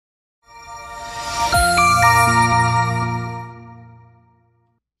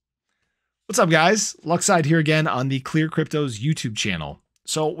What's up, guys? Luckside here again on the ClearCryptos YouTube channel.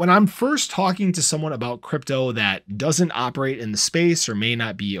 So when I'm first talking to someone about crypto that doesn't operate in the space or may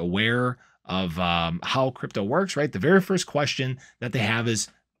not be aware of how crypto works, right? The very first question that they have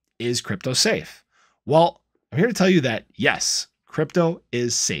is crypto safe? Well, I'm here to tell you that yes, crypto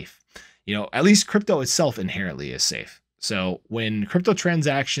is safe. At least crypto itself inherently is safe. So when crypto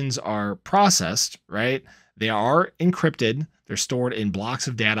transactions are processed, right, they are encrypted. They're stored in blocks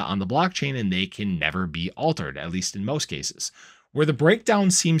of data on the blockchain and they can never be altered, at least in most cases. Where the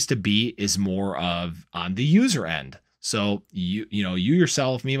breakdown seems to be is more of on the user end. So you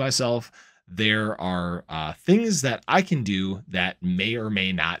yourself, me, myself, there are things that I can do that may or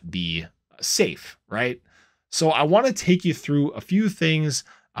may not be safe, right? So I want to take you through a few things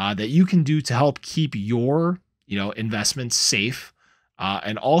that you can do to help keep your investments safe.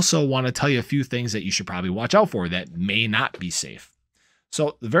 And also want to tell you a few things that you should probably watch out for that may not be safe.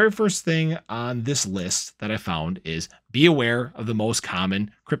 So the very first thing on this list that I found is be aware of the most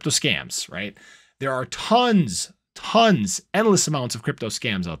common crypto scams, right? There are tons, endless amounts of crypto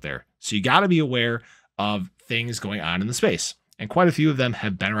scams out there. So you got to be aware of things going on in the space. And quite a few of them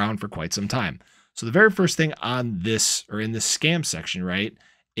have been around for quite some time. So the very first thing on this or in this scam section, right,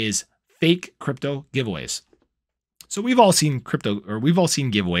 is fake crypto giveaways. So we've all seen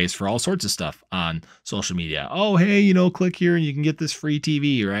giveaways for all sorts of stuff on social media. Oh, hey, click here and you can get this free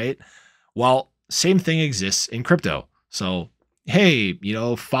TV, right? Well, same thing exists in crypto. So, hey,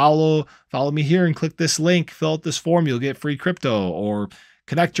 follow me here and click this link, fill out this form, you'll get free crypto, or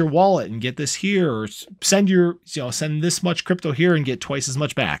connect your wallet and get this here, or send this much crypto here and get twice as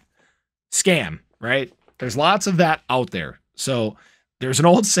much back. Scam, right? There's lots of that out there. So there's an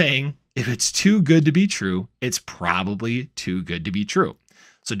old saying, if it's too good to be true, it's probably too good to be true.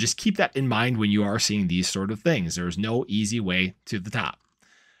 So just keep that in mind when you are seeing these sort of things. There's no easy way to the top.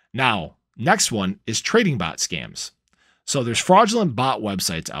 Now, next one is trading bot scams. So there's fraudulent bot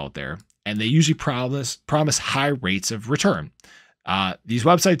websites out there, and they usually promise high rates of return. These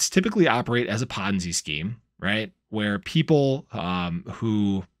websites typically operate as a Ponzi scheme, right? Where people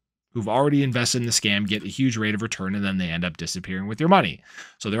who've already invested in the scam get a huge rate of return and then they end up disappearing with your money.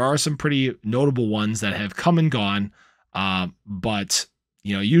 So there are some pretty notable ones that have come and gone, but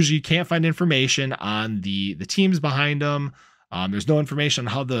usually you can't find information on the teams behind them. There's no information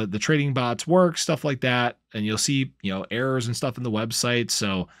on how the trading bots work, stuff like that. And you'll see, errors and stuff in the website.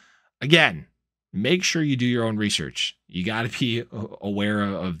 So again, make sure you do your own research. You got to be aware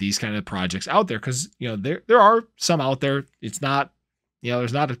of these kind of projects out there because, there are some out there. It's not,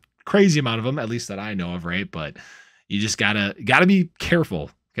 there's not a crazy amount of them, at least that I know of, right? But you just gotta be careful.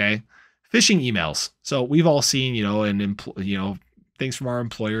 Okay. Phishing emails. So we've all seen, things from our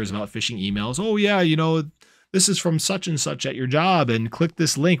employers about phishing emails. Oh yeah. This is from such and such at your job and click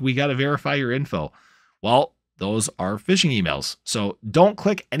this link. We got to verify your info. Well, those are phishing emails. So don't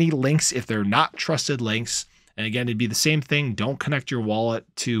click any links if they're not trusted links. And again, it'd be the same thing. Don't connect your wallet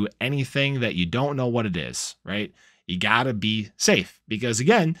to anything that you don't know what it is, right? You got to be safe because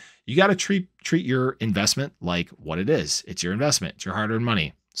again, you got to treat your investment like what it is. It's your investment. It's your hard-earned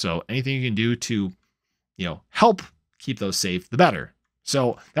money. So anything you can do to, help keep those safe, the better.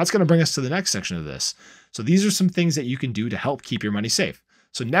 So that's going to bring us to the next section of this. So these are some things that you can do to help keep your money safe.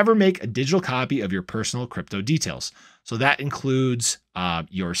 So never make a digital copy of your personal crypto details. So that includes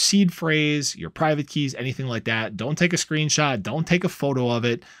your seed phrase, your private keys, anything like that. Don't take a screenshot. Don't take a photo of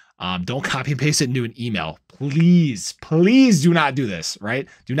it. Don't copy and paste it into an email. Please do not do this, right?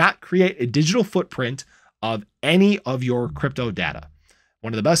 Do not create a digital footprint of any of your crypto data.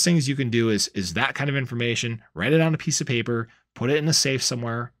 One of the best things you can do is that kind of information, write it on a piece of paper, put it in a safe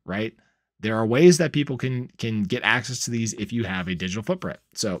somewhere, right? There are ways that people can get access to these if you have a digital footprint.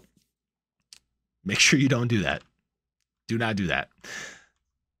 So make sure you don't do that. Do not do that.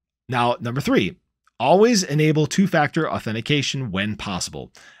 Now, number 3, always enable two-factor authentication when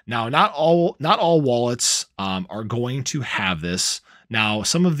possible. Now, not all wallets are going to have this. Now,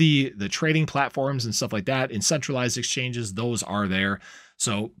 some of the trading platforms and stuff like that in centralized exchanges, those are there.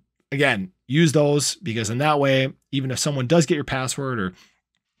 So again, use those because in that way, even if someone does get your password or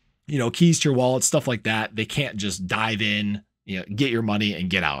keys to your wallet, stuff like that, they can't just dive in, get your money and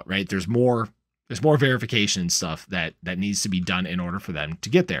get out, right? There's more verification stuff that needs to be done in order for them to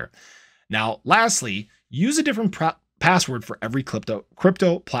get there. Now, lastly, use a different password for every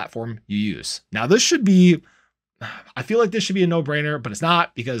crypto platform you use. Now, I feel like this should be a no-brainer, but it's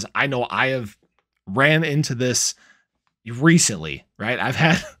not because I know I have ran into this recently, right? I've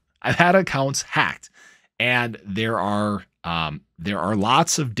had accounts hacked, and there are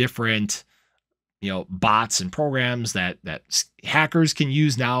lots of different bots and programs that hackers can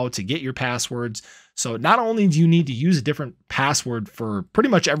use now to get your passwords. So not only do you need to use a different password for pretty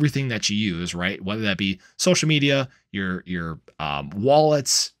much everything that you use, right? Whether that be social media, your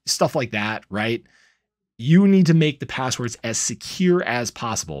wallets, stuff like that, right? You need to make the passwords as secure as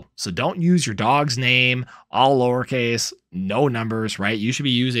possible. So don't use your dog's name, all lowercase, no numbers, right? You should be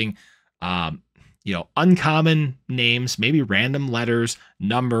using, uncommon names, maybe random letters,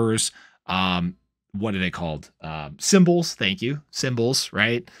 numbers, what are they called? Symbols. Thank you. Symbols,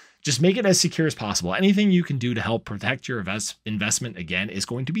 right? Just make it as secure as possible. Anything you can do to help protect your investment, again, is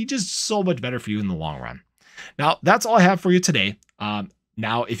going to be just so much better for you in the long run. Now, that's all I have for you today.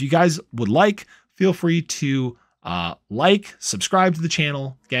 Now, if you guys would like, feel free to subscribe to the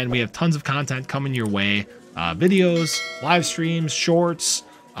channel. Again, we have tons of content coming your way. Videos, live streams, shorts,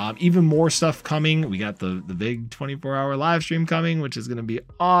 even more stuff coming. We got the big 24-hour live stream coming, which is going to be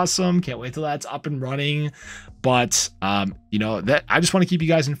awesome. Can't wait till that's up and running. But, that I just want to keep you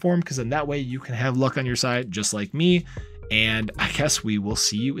guys informed, because then that way you can have luck on your side, just like me. And I guess we will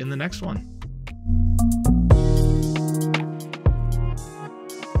see you in the next one.